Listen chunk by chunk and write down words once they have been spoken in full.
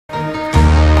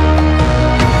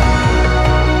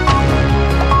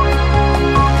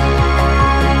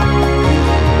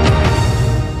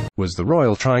Was the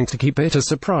royal trying to keep it a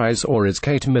surprise, or is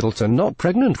Kate Middleton not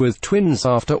pregnant with twins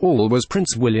after all? Was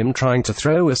Prince William trying to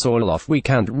throw us all off? We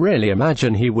can't really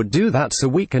imagine he would do that, so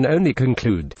we can only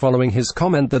conclude, following his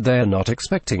comment, that they are not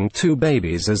expecting two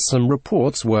babies as some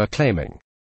reports were claiming.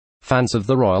 Fans of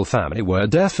the royal family were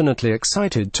definitely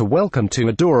excited to welcome two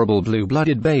adorable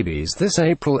blue-blooded babies this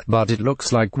April, but it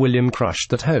looks like William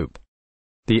crushed that hope.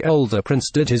 The older prince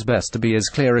did his best to be as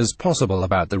clear as possible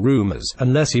about the rumors,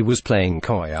 unless he was playing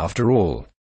coy after all.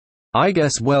 I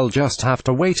guess we'll just have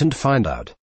to wait and find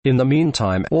out. In the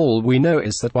meantime, all we know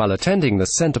is that while attending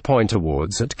the Centrepoint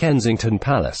Awards at Kensington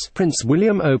Palace, Prince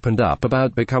William opened up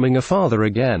about becoming a father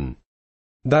again.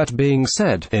 That being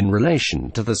said, in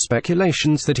relation to the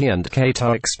speculations that he and Kate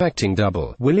are expecting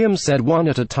double, William said one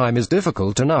at a time is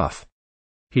difficult enough.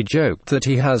 He joked that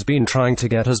he has been trying to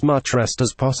get as much rest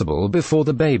as possible before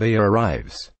the baby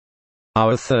arrives.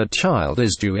 Our third child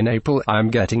is due in April. I'm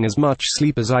getting as much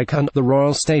sleep as I can, the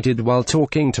royal stated while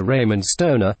talking to Raymond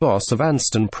Stoner, boss of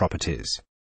Anston Properties.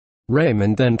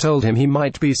 Raymond then told him he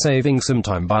might be saving some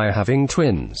time by having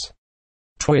twins.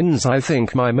 Twins? I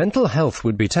think my mental health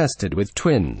would be tested with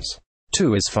twins.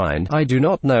 2 is fine. I do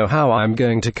not know how I'm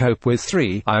going to cope with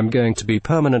 3. I'm going to be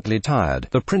permanently tired,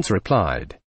 the prince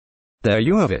replied. There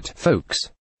you have it, folks.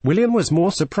 William was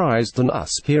more surprised than us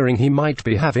hearing he might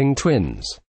be having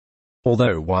twins.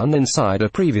 Although one insider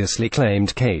previously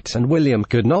claimed Kate and William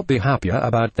could not be happier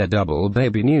about their double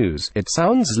baby news, it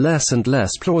sounds less and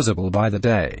less plausible by the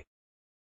day.